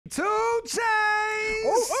2 Chainz.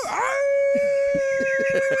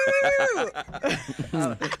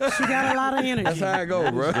 She got a lot of energy. That's how I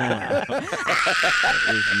go, bro.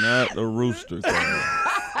 It's not a rooster.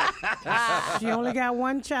 She only got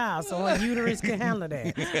one child, so her uterus can handle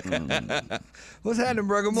that. What's happening,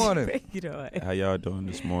 bro? Good morning. How y'all doing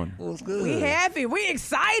this morning? What's good? We happy. We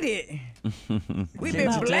excited. We've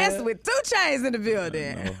been blessed with 2 Chainz in the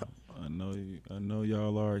building. I know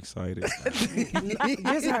y'all are excited.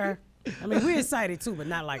 Just her. I mean, we're excited too, but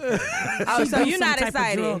not like that. Oh, so you're not Drugs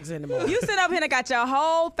excited. anymore. You sit up here and got your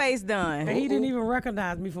whole face done. And he didn't even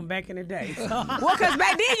recognize me from back in the day. Well, because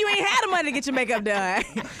back then you ain't had the money to get your makeup done.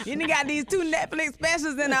 You done got these 2 Netflix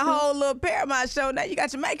specials and a whole little Paramount show. Now you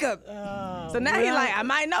got your makeup. So now he like, I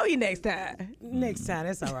might know you next time. Next time,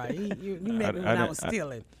 that's all right. You met me when I was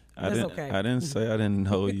stealing. That's okay. I didn't say I didn't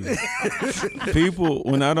know you. People,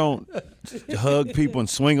 when I don't hug people and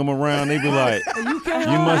swing them around, they be like,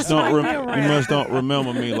 "You must don't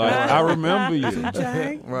remember me." Like I remember you.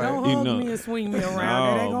 Right. Don't hug me and swing me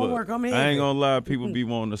around. It ain't gonna work. I'm here. I ain't gonna lie. People be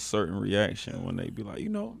wanting a certain reaction when they be like,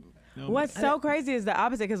 What's so crazy is the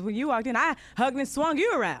opposite, because when you walked in, I hugged and swung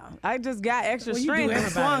you around. I just got extra strength and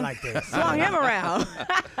swung him around.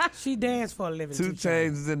 She danced for a living. 2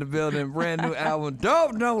 Chainz is in the building. Brand new album.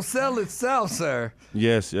 Dope don't sell itself, sir.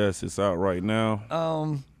 Yes, it's out right now.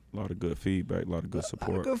 A lot of good feedback, a lot of good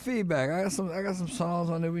support. Good feedback. I got some songs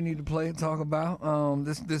on there we need to play and talk about.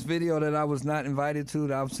 This video that I was not invited to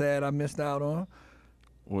that I'm sad I missed out on.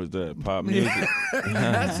 Was that pop music?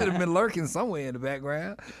 That should have been lurking somewhere in the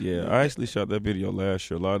background. Yeah, I actually shot that video last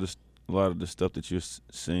year. A lot of the stuff that you're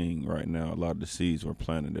seeing right now, a lot of the seeds were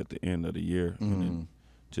planted at the end of the year, and it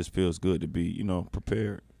just feels good to be,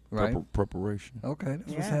 prepared. Right. Preparation. Okay,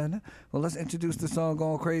 that's what's happening. Well, let's introduce the song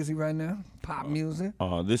Going Crazy right now. Pop music.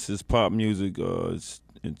 This is pop music. It's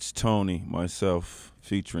Tony, myself,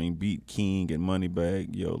 featuring Beat King and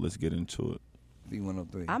Moneybag. Yo, let's get into it.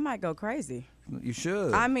 B103. I might go crazy. You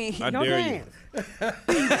should. I mean, I don't dare you.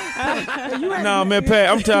 No, man, Pat,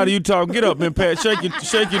 I'm tired of you talking. Get up, man, Pat. Shake your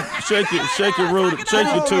root, shake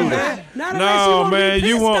your tooth. No, man,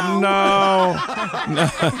 you won't. No.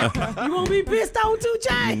 You won't be pissed on 2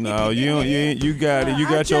 Chainz. No, you got it. You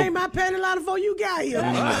got I changed my panty line before you got here.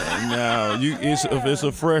 No, if it's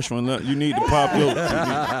a fresh one, you need to pop your.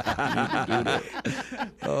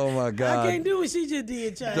 Oh my God. I can't do what she just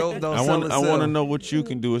did, Chainz. I want to know what you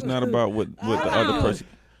can do. It's not about what the other person.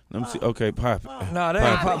 Let me see. Okay, pop it. No, that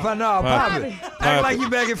ain't pop. No, pop it. Act like you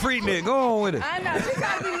back at Freaknik. Go on with it. I know, she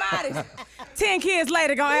gotta be modest. 10 kids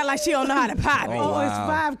later, gonna act like she don't know how to pop it. Oh, it's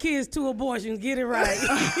 5 kids, 2 abortions. Get it right.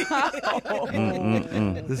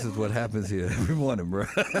 This is what happens here every morning, bro.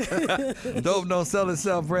 Dope don't sell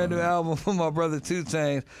itself. Brand new album from my brother 2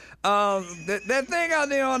 Chainz. That thing out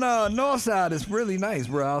there on North Side is really nice,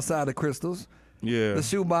 bro. Outside of Crystals. Yeah. The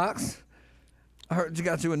shoebox. I heard you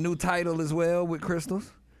got you a new title as well with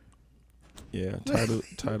Crystals. Yeah,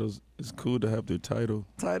 titles. It's cool to have the title.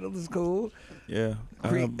 Title is cool. Yeah.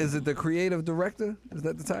 Is it the creative director? Is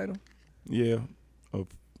that the title? Yeah, of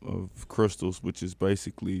Crystals, which is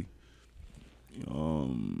basically,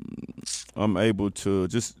 I'm able to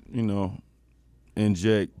just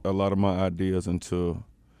inject a lot of my ideas into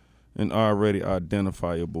an already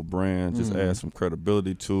identifiable brand. Just add some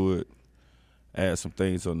credibility to it. Add some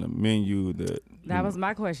things on the menu that was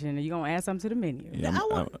my question. Are you gonna add something to the menu? Yeah,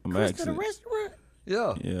 I'm Chris to the restaurant.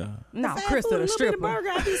 Yeah. Yeah. No, Chris to the stripper.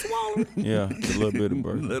 Burger, I be swallowing. Yeah, a little bit of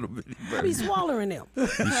burger. I be swallowing them. You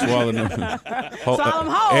swallowing them. Swallow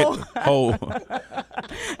them whole.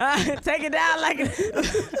 Take it down like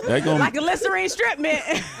a Listerine strip mint.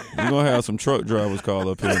 You're going to have some truck drivers call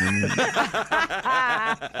up here in a minute.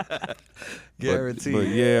 Guaranteed. But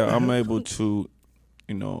yeah, I'm able to,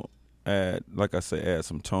 add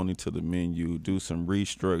some Tony to the menu, do some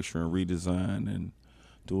restructuring, redesign, and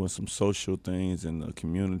doing some social things in the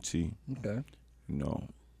community. Okay.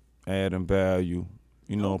 Adding value.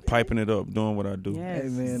 Piping it up, doing what I do. Yes.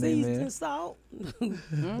 Amen, Seasoned salt,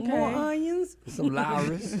 more onions, some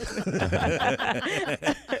Lowry's.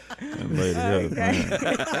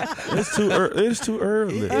 It's too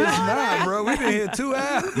early. It's not, bro. We've been here 2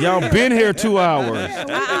 hours. Y'all been here 2 hours.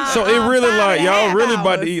 So it really y'all really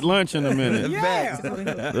about to eat lunch in a minute. Yeah.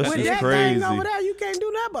 This With is that crazy. thing over there, you can't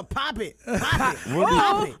do nothing but pop it. Pop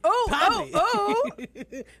it. Oh.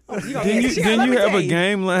 Didn't you have a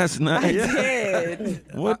game last night? I did.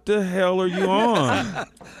 What the hell are you on?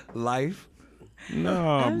 Life.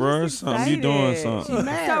 No, bro. You doing something.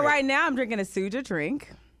 So right now I'm drinking a Suja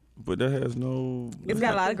drink. But that has no... It's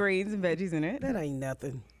got a lot of greens and veggies in it. That ain't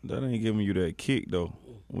nothing. That ain't giving you that kick, though.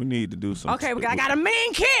 We need to do some. Okay, I got a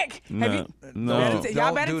mean kick. No.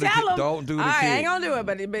 Y'all better tell them. Don't do the All right, kick. I ain't gonna do it,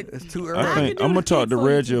 but It's too early. I think I'm gonna talk to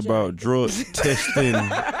Reggie about drug testing.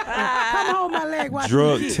 Come hold my leg. Watch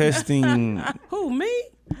Drug me kick. testing. Who, me?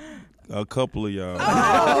 A couple of y'all. No,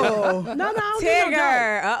 I don't do no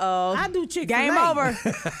Tigger. dope. Uh-oh. I do Chick-fil-A. Game over.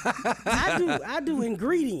 I do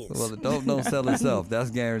ingredients. Well, the dope don't sell itself. That's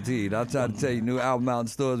guaranteed. I'll try to tell you, new album out in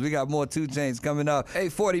stores. We got more 2 Chainz coming up.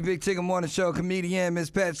 840 Big Tigger Morning Show. Comedian Miss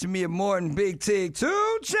Pat Shamia Morton. Big Tig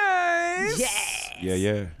 2 Chainz.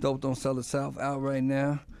 Yeah. Dope don't sell itself out right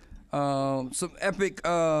now. Some epic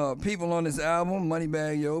people on this album.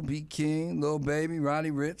 Moneybagg Yo, B King, Lil Baby,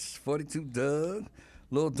 Roddy Ricch, 42 Doug,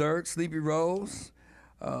 Lil Durk, Sleepy Rose,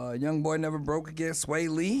 Young Boy Never Broke Again, Sway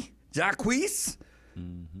Lee, Jacquees.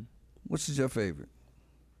 Which is your favorite?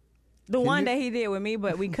 The one that he did with me,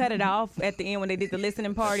 but we cut it off at the end when they did the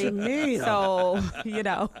listening party. Shamia. So,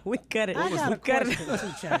 we cut it. I got a We cut question for 2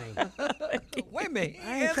 Chainz. Wait a minute.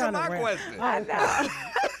 I ain't Answer tryna my rap. question.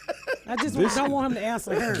 I just don't want him to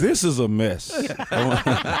answer her. This is a mess.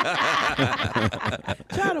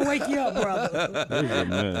 Trying to wake you up, brother. This is a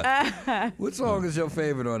mess. What song is your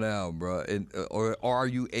favorite on the album, bro? Or are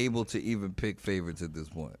you able to even pick favorites at this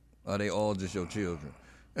point? Are they all just your children?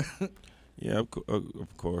 Yeah,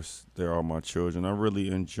 of course, they're all my children. I really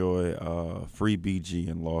enjoy Free BG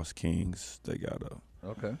and Lost Kings. They got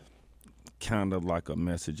a kind of like a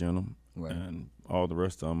message in them. Right. And all the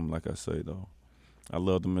rest of them, like I say, though, I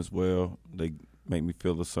love them as well. They make me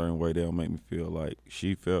feel a certain way. They don't make me feel like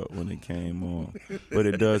she felt when it came on. But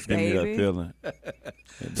it does give me that Baby. feeling.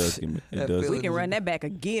 It does give me. It That does. feeling. We can run that back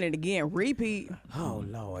again and again, repeat. Oh,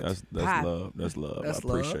 Lord. That's Hot. love. That's love. That's I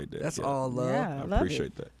appreciate that. That's yeah. all love. Yeah, I I love appreciate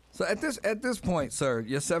it. that. So at this point, sir,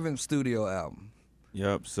 your 7th studio album.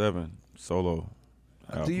 Yep, 7 solo.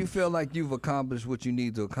 Do you albums. feel like you've accomplished what you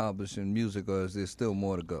need to accomplish in music, or is there still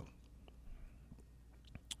more to go?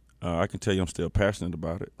 I can tell you, I'm still passionate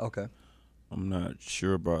about it. Okay. I'm not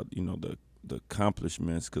sure about the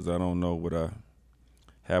accomplishments because I don't know what I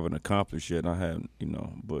haven't accomplished yet. I haven't,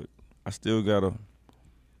 but I still got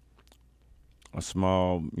a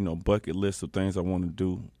small, bucket list of things I want to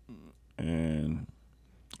do, and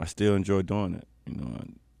I still enjoy doing it.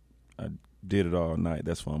 I did it all night.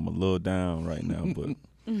 That's why I'm a little down right now, but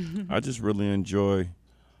I just really enjoy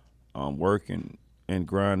working and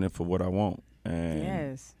grinding for what I want, and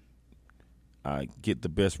Yes. I get the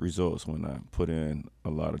best results when I put in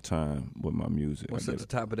a lot of time with my music. What's I at get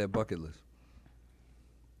the top of that bucket list?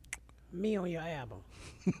 Me on your album.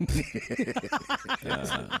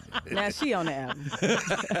 Now she on the album.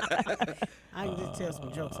 I can just tell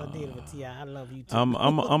some jokes I did with T.I. I love you too.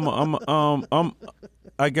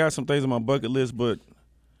 I got some things on my bucket list, but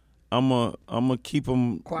I'm gonna keep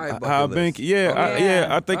them Quiet bucket how I've been. list. Yeah, Okay.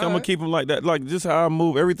 I think I'm gonna keep them like that. Like just how I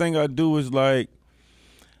move. Everything I do is like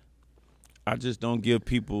I just don't give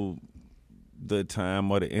people the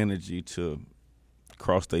time or the energy to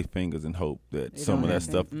cross their fingers and hope that some of that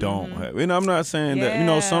stuff don't happen. And I'm not saying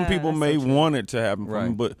that some people Yeah, may that's so true. want it to happen for me,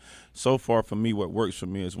 Right. but so far for me, what works for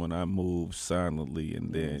me is when I move silently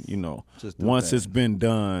and then Just do once that. it's been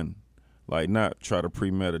done, like not try to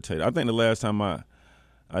premeditate. I think the last time I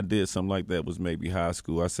did something like that was maybe high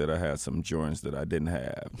school. I said I had some joints that I didn't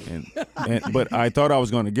have, but I thought I was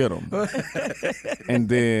going to get them. And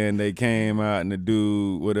then they came out and the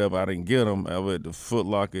dude, whatever, I didn't get them. I was at the Foot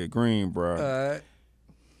Locker at Greenbrier. All right.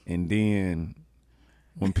 And then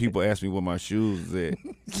when people asked me what my shoes was at,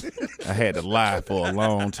 I had to lie for a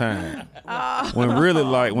long time. When really,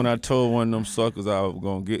 like, when I told one of them suckers I was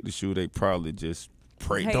going to get the shoe, they probably just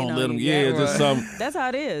pray, Hating don't on let them. you. Yeah, Yeah, just something. That's how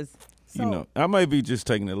it is. I might be just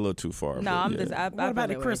taking it a little too far. No, but I'm yeah. just. I What about the feel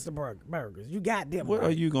that way. Crystal burgers? You got them. What right.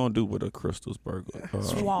 are you gonna do with a Crystal's burger?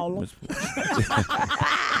 Swallow. Miss-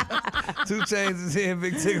 2 Chainz is here,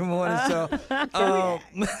 Big Tigger Morning Show.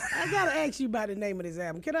 I gotta ask you about the name of this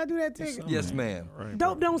album. Can I do that, Tigger? Yes, ma'am.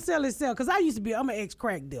 Dope don't sell itself. Cause I'm an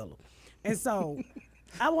ex-crack dealer, and so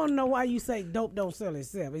I want to know why you say dope don't sell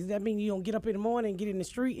itself. Does that mean you don't get up in the morning and get in the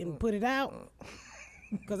street and put it out?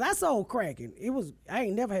 Cause I sold cracking. I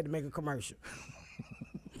ain't never had to make a commercial.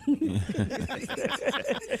 I'm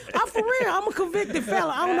for real. I'm a convicted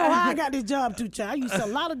fella. I don't know how I got this job too, child. I used to sell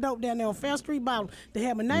a lot of dope down there on Fair Street Bottom. They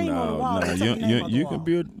have my name on the wall. They take my name off the you wall. can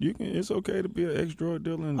be it's okay to be an ex-drug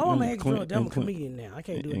dealer. And, Oh, I'm and an ex-drug dealer. I'm a clean- comedian now. I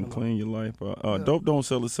can't do it no and more. clean your life. Dope don't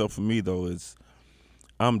sell itself for me though.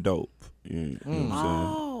 I'm dope. You know what I'm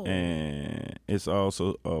Oh. saying? And it's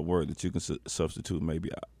also a word that you can substitute maybe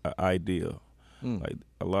an idea, like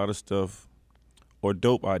a lot of stuff, or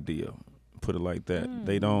dope idea. Put it like that.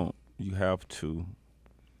 They don't. You have to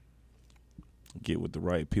get with the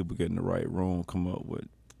right people, get in the right room, come up with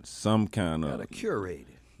some kind of Gotta curate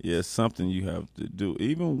it. Yeah, something you have to do.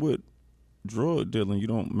 Even with drug dealing, you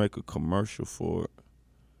don't make a commercial for it.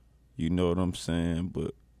 You know what I'm saying?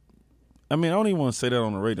 But I mean, I don't even want to say that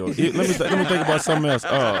on the radio. Let me think about something else.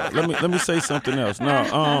 Let me say something else.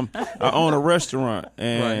 No, I own a restaurant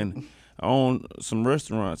and Right. I own some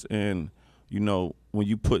restaurants, and you know, when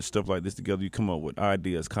you put stuff like this together, you come up with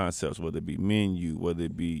ideas, concepts, whether it be menu, whether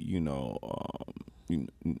it be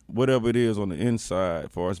whatever it is on the inside,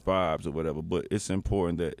 as far as vibes or whatever. But it's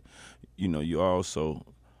important that you also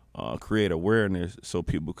create awareness so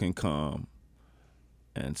people can come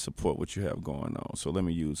and support what you have going on. So let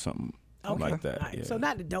me use something like that. Right. Yeah. So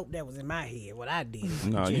not the dope that was in my head, what I did.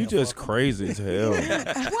 No, you just crazy as hell.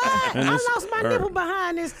 What? And I it's lost my nipple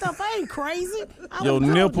behind this stuff. I ain't crazy. Your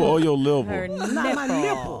nipple or your liver? Her Not my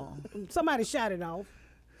nipple. Somebody shot it off.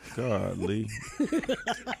 God, Lee.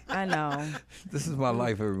 I know. This is my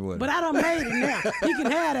life, everyone. But I done made it now. You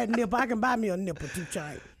can have that nipple. I can buy me a nipple, 2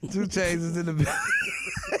 Chainz. 2 Chainz is in the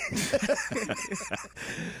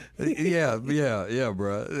yeah,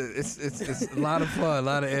 bro. It's a lot of fun, a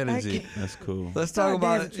lot of energy. That's cool. Let's talk God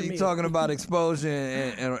damn about it, you Jamil. talking about exposure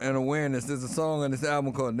and awareness. There's a song on this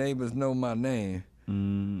album called "Neighbors Know My Name."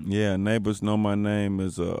 Yeah, Neighbors Know My Name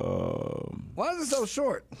is Why is it so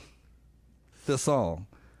short? The song.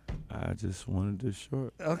 I just wanted this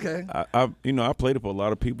short. Okay. I played it for a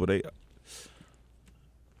lot of people. I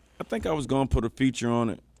think I was gonna put a feature on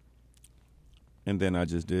it, and then I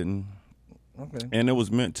just didn't. Okay. And it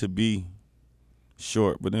was meant to be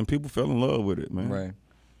short, but then people fell in love with it, man. Right.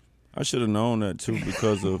 I should have known that too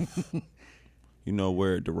because of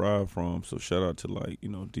where it derived from. So shout out to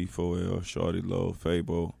D4L, Shawty Low,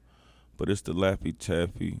 Fabo, but it's the Laffy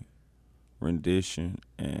Taffy rendition,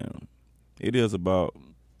 and it is about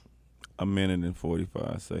a minute and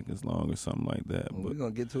 45 seconds long or something like that. We're But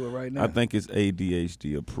going to get to it right now. I think it's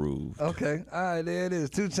ADHD approved. Okay. All right, there it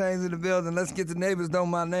is. 2 Chainz in the building. Let's get the Neighbors Know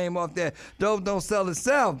My Name off that Dope Don't Sell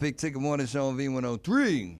Itself. Big Ticket Morning Show on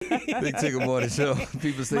V103. Big Ticket Morning Show.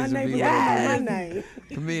 People My Station name is V103. my name.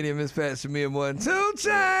 Comedian Miss Pat Shamir Morton. 2 Chainz.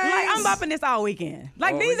 Like, I'm bopping this all weekend.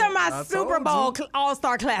 Like, Oh, these are my I Super told Bowl you.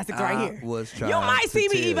 All-Star classics right I here. was You trying might to see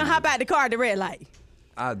me tell even you. hop out the car at the red light.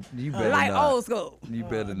 You better Like not. old school. You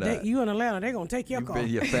better not. You in Atlanta, they gonna take your car.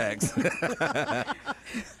 Your facts. 2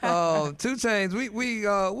 Chainz, we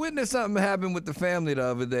witnessed something happen with the family the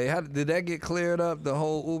other day. Did that get cleared up? The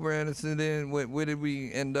whole Uber incident. Where did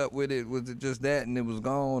we end up with it? Was it just that and it was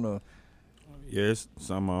gone, or? Yes,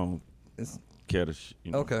 some I don't care to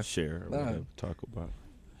Okay. share or All whatever, right. talk about.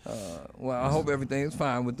 Well, I hope everything is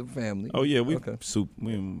fine with the family. Oh yeah, we Okay.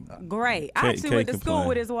 Great. I Can't- actually went to can't school complain.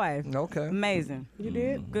 with his wife. Okay. Amazing. You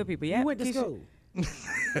did? Good people. Yeah. You went to Keisha- school.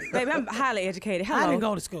 Baby, I'm highly educated. Hello. I didn't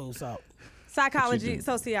go to school, so Psychology, do?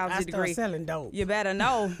 sociology I started degree. selling dope. You better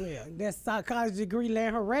know. Yeah, that psychology degree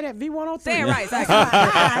land her right at V103. Say it right, That's psychology.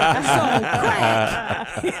 why I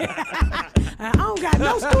sold crack. I don't got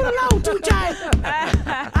no student loan, 2 Chainz.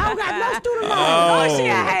 I don't got no student loan. Oh, she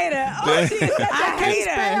a hater. Oh, she is such a I can't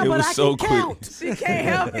hater. spell, It but was I so can quick. count. She can't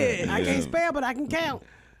help it. I can't spell, but I can count.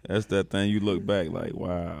 That's that thing you look back like,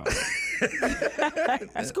 wow.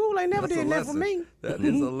 School ain't never That's a did that for lesson. me. That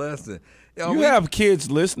is a lesson. Yo, You have kids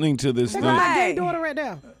listening to this That's thing. my Right. gay daughter right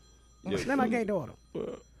there. That's my gay daughter.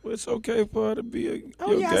 Well, it's okay for her to be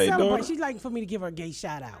Oh, your yeah, I gay celebrate. daughter. She's like for me to give her gay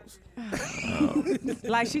shout-outs.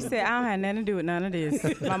 Like she said, I don't have nothing to do with none of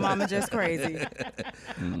this. My mama just crazy.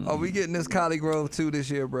 Are we getting this Collie Grove 2 this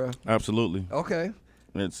year, bro? Absolutely. Okay.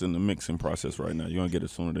 It's in the mixing process right now. You're going to get it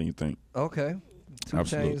sooner than you think. Okay. 2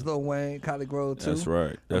 Absolutely. Chainz, Lil Wayne, Collie Grove 2. That's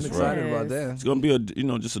right. That's I'm right. excited about that. It's gonna be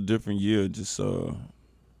just a different year. Just I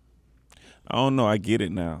don't know. I get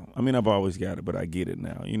it now. I mean, I've always got it, but I get it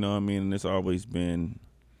now. You know what I mean? And it's always been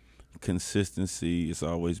consistency. It's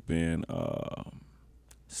always been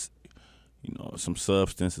some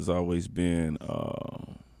substance. It's always been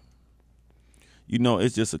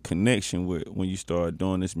it's just a connection with when you start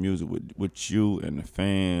doing this music with you and the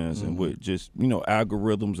fans and with just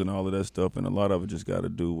algorithms and all of that stuff. And a lot of it just got to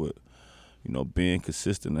do with being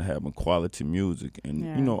consistent and having quality music,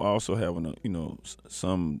 and also having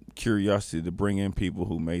some curiosity to bring in people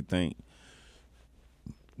who may think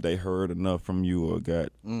they heard enough from you or got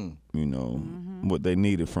what they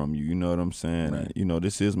needed from you. You know what I'm saying? Right. And,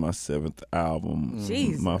 this is my 7th album.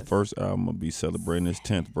 Jesus. My first album will be celebrating its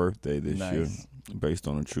 10th birthday this year, Nice. based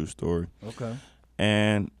on a true story. Okay.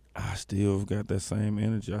 And I still got that same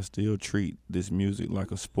energy. I still treat this music like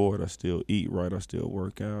a sport. I still eat right. I still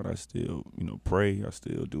work out. I still, pray. I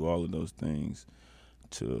still do all of those things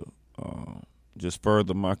to just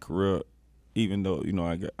further my career even though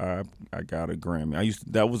I got a Grammy.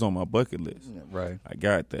 That was on my bucket list. Right. I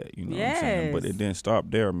got that. You know what I'm saying? But it didn't stop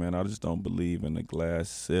there, man. I just don't believe in the glass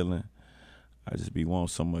ceiling. I just be wanting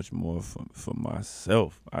so much more for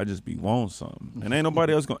myself. I just be wanting something, and ain't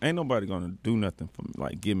nobody gonna do nothing for me,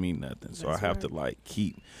 like give me nothing. So I have to like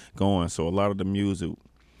keep going. So a lot of the music,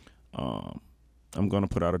 I'm gonna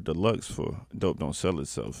put out a deluxe for Dope Don't Sell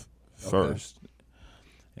Itself first,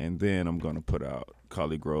 and then I'm gonna put out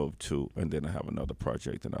Collie Grove 2, and then I have another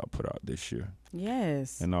project that I'll put out this year.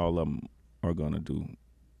 Yes. And all of them are gonna do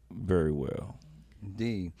very well.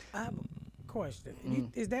 Indeed.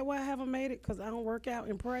 Question. Is that why I haven't made it? Because I don't work out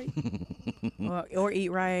and pray? or eat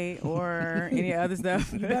right or any other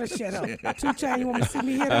stuff. You better shut up. 2 Chainz, you want me to see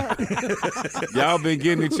me hit that? Y'all been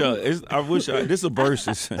getting each other. This a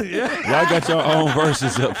versus. Y'all got your own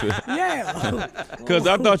verses up here. Yeah. Because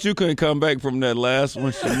I thought you couldn't come back from that last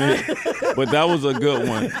one, Shamit. But that was a good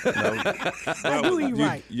one. I do eat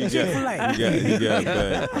right. You got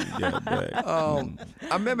it back.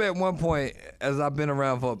 I remember at one point, as I've been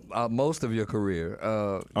around for most of your career.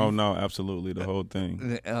 No, absolutely, the whole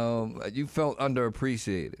thing. You felt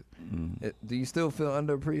underappreciated. Do you still feel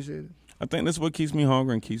underappreciated? I think that's what keeps me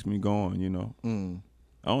hungry and keeps me going.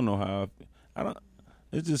 I don't know how. I don't.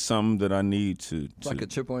 It's just something that I need to. Like a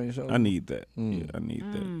chip on your shoulder. I need that. Yeah, I need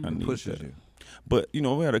that. I need pushes that. you. But we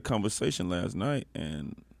had a conversation last night,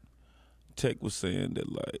 and Tech was saying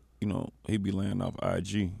that he'd be laying off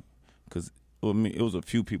IG because. Well, it was a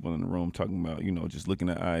few people in the room talking about, just looking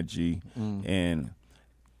at IG and,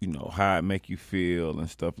 how it make you feel and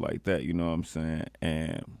stuff like that, you know what I'm saying?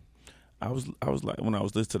 And I was like, when I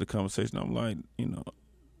was listening to the conversation, I'm like,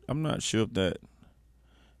 I'm not sure if that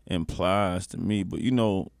implies to me, but,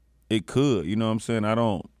 it could, you know what I'm saying? I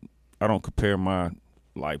don't compare my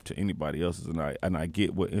life to anybody else's, and I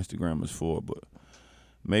get what Instagram is for, but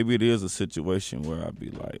maybe it is a situation where I'd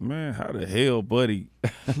be like, man, how the hell, buddy?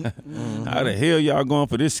 How the hell y'all going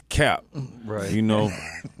for this cap? Right.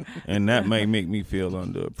 And that may make me feel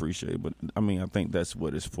underappreciated. But, I think that's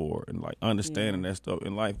what it's for. And, understanding that stuff.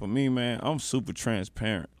 And, for me, man, I'm super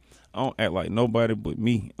transparent. I don't act like nobody but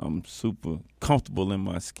me. I'm super comfortable in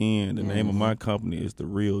my skin. The name of my company is The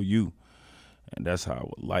Real You. And that's how I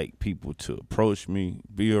would like people to approach me,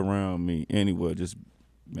 be around me, anywhere. Just,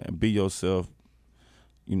 man, be yourself.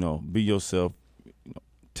 Be yourself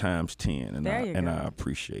times 10, and I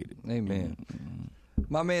appreciate it. Amen.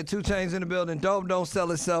 My man 2 Chainz in the building. Dope Don't Sell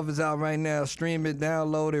Itself is out right now. Stream it,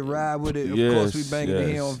 download it, ride with it. Of course, we banging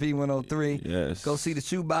it here on V103. Yes. Go see the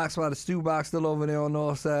shoebox while the shoebox still over there on the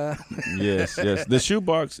north side. Yes. The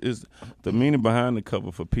shoebox is the meaning behind the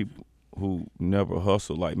cover for people who never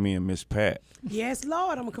hustle like me and Miss Pat. Yes,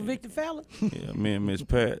 Lord, I'm a convicted felon. Yeah, me and Miss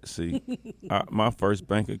Pat. See, my first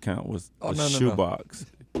bank account was a shoebox.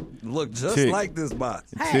 Look just Tick. like this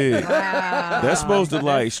box. Tick. Wow. That's supposed to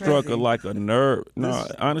That's struck crazy. like a nerve. No,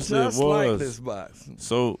 honestly, it was. Just like this box.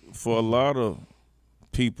 So for a lot of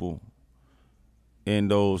people in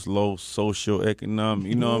those low socioeconomic,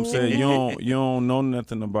 you know what I'm saying? You don't know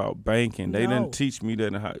nothing about banking. They didn't teach me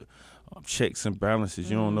that, how checks and balances.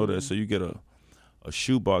 You don't know that. So you get a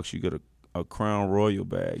shoebox, you get a Crown Royal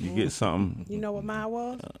bag, you get something. You know what mine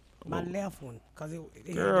was? My left one. Cause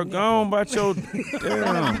it Girl, go on about your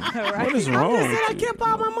damn. What is wrong I with said I you? kept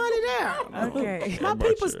all my money there. Okay. My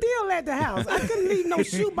people still at the house. I couldn't leave no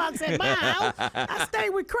shoebox at my house. I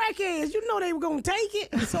stayed with crackheads. You know they were gonna take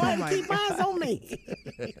it, so I had to keep mine on me.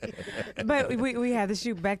 But we had the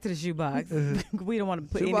shoe back to the shoebox. We don't want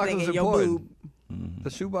to put Shoebox anything was in your important. boob. The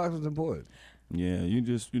shoebox was important. Yeah, you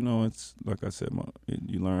just, it's like I said,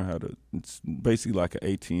 you learn how to, it's basically like an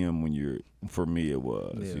ATM for me it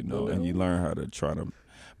was, and you learn how to try to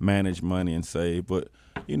manage money and save. But,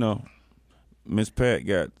 Miss Pat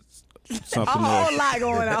got something A else. whole lot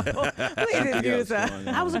going on. Please excuse her.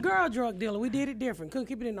 I was a girl drug dealer. We did it different. Couldn't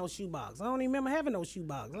keep it in no shoebox. I don't even remember having no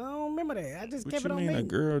shoebox. I don't remember that. I just What kept you it on mean me. a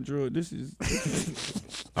girl drug? This is.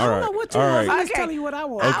 I don't know what you all was. right. I'm just Okay. telling you what I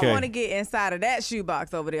was. Okay. I want to get inside of that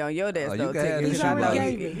shoebox over there on your desk. Oh, though, you can have Tigger. this He shoebox. already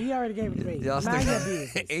shoebox. gave it. He already gave it to me. Y'all Mind your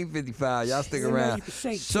stick business. 8:55. Y'all stick You know around. you can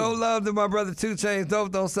shake, Show too. love to my brother 2 Chainz.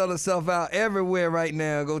 Dope Don't Sell Itself out everywhere right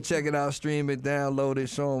now. Go check it out, stream it, download it,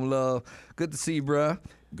 show him love. Good to see you, bruh.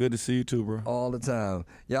 Good to see you too, bro. All the time.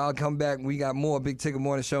 Y'all come back. We got more Big Tigger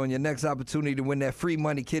Morning Show and your next opportunity to win that free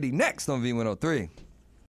money kitty next on V103.